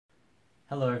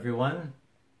Hello everyone.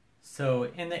 So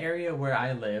in the area where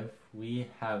I live, we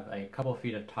have a couple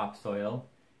feet of topsoil,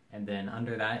 and then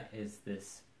under that is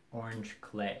this orange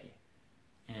clay.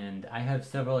 And I have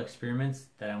several experiments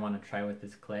that I want to try with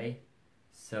this clay.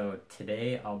 So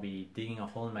today I'll be digging a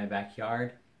hole in my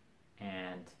backyard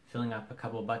and filling up a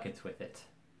couple buckets with it.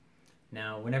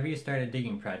 Now, whenever you start a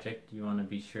digging project, you want to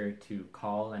be sure to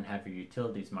call and have your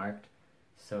utilities marked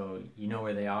so you know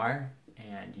where they are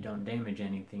and you don't damage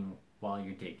anything while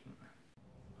you're digging.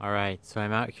 Alright, so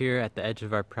I'm out here at the edge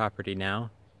of our property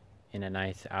now in a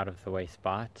nice out-of-the-way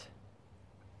spot.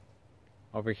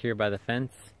 Over here by the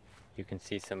fence, you can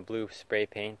see some blue spray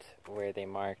paint where they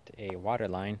marked a water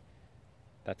line.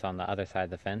 That's on the other side of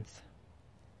the fence.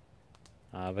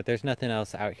 But there's nothing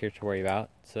else out here to worry about,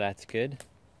 so that's good.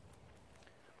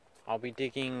 I'll be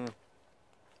digging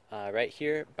right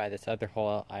here by this other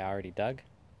hole I already dug,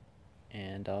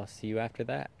 and I'll see you after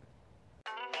that.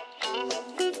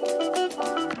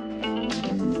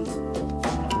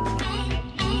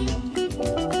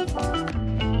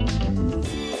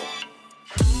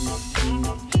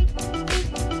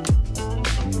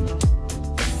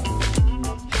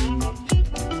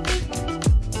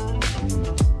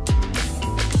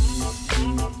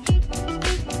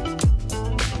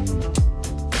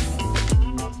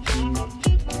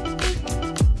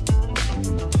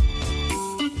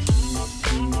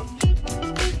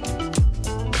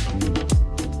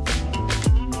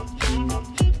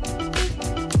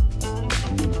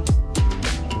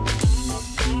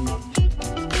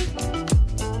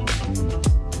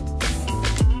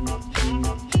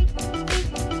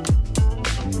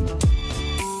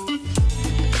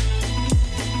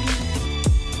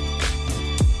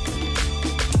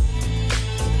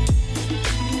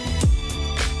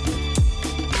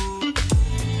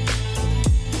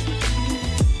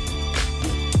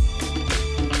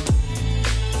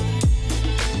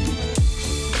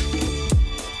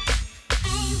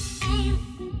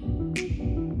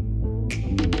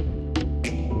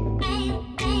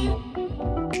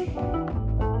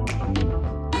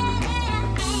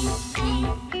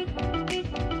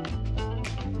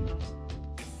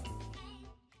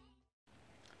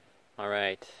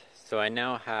 Alright, so I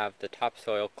now have the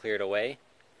topsoil cleared away.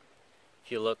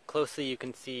 If you look closely, you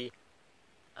can see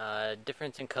a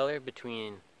difference in color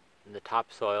between the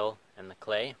topsoil and the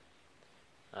clay.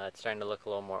 It's starting to look a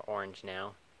little more orange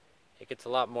now. It gets a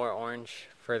lot more orange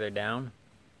further down.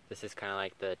 This is kind of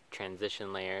like the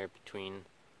transition layer between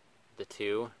the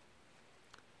two.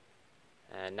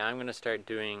 And now I'm going to start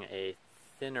doing a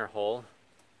thinner hole,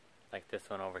 like this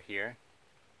one over here.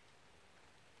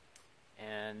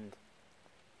 And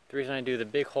the reason I do the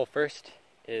big hole first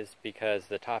is because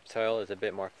the topsoil is a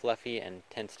bit more fluffy and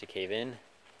tends to cave in,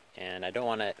 and I don't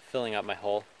want it filling up my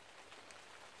hole.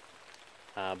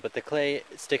 But the clay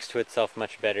sticks to itself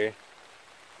much better,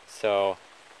 so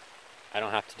I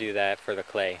don't have to do that for the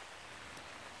clay.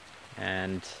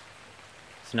 And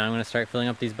so now I'm going to start filling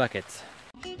up these buckets.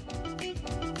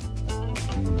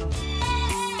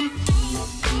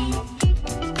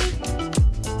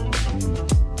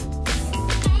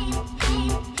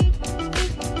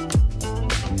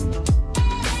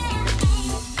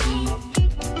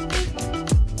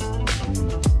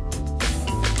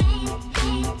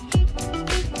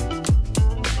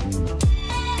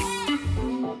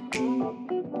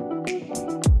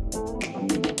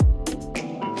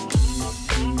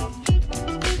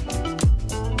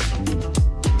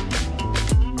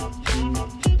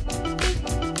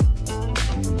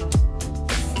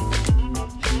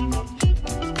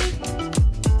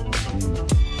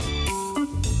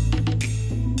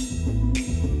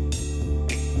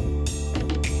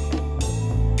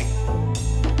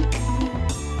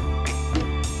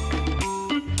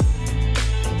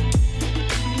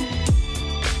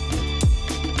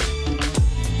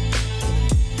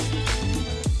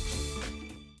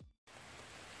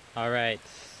 Alright,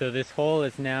 so this hole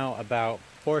is now about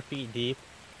 4 feet deep,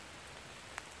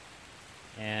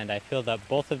 and I filled up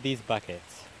both of these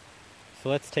buckets. So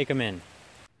let's take them in.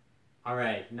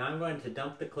 Alright, now I'm going to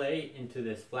dump the clay into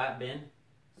this flat bin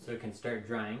so it can start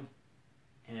drying.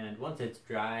 And once it's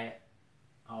dry,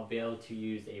 I'll be able to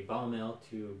use a ball mill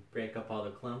to break up all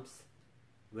the clumps,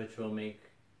 which will make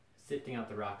sifting out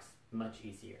the rocks much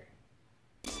easier.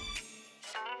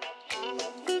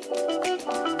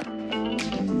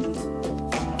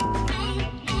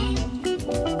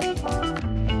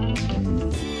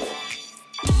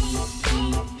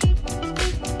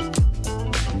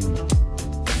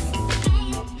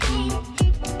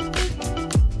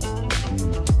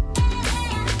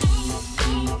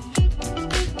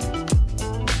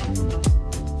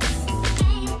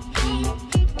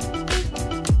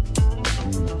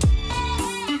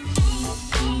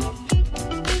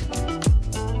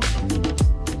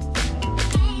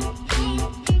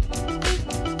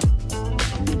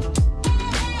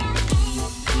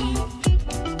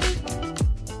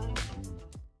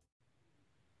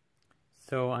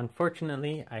 So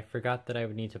unfortunately, I forgot that I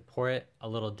would need to pour it a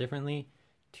little differently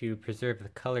to preserve the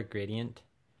color gradient,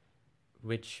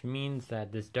 which means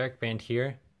that this dark band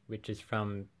here, which is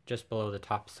from just below the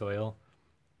topsoil,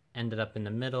 ended up in the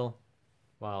middle,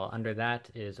 while under that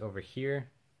is over here,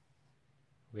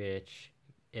 which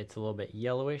it's a little bit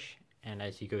yellowish, and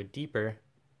as you go deeper,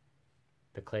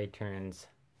 the clay turns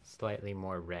slightly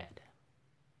more red.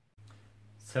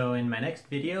 So in my next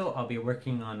video, I'll be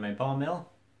working on my ball mill,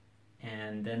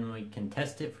 and then we can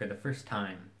test it for the first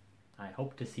time. I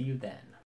hope to see you then.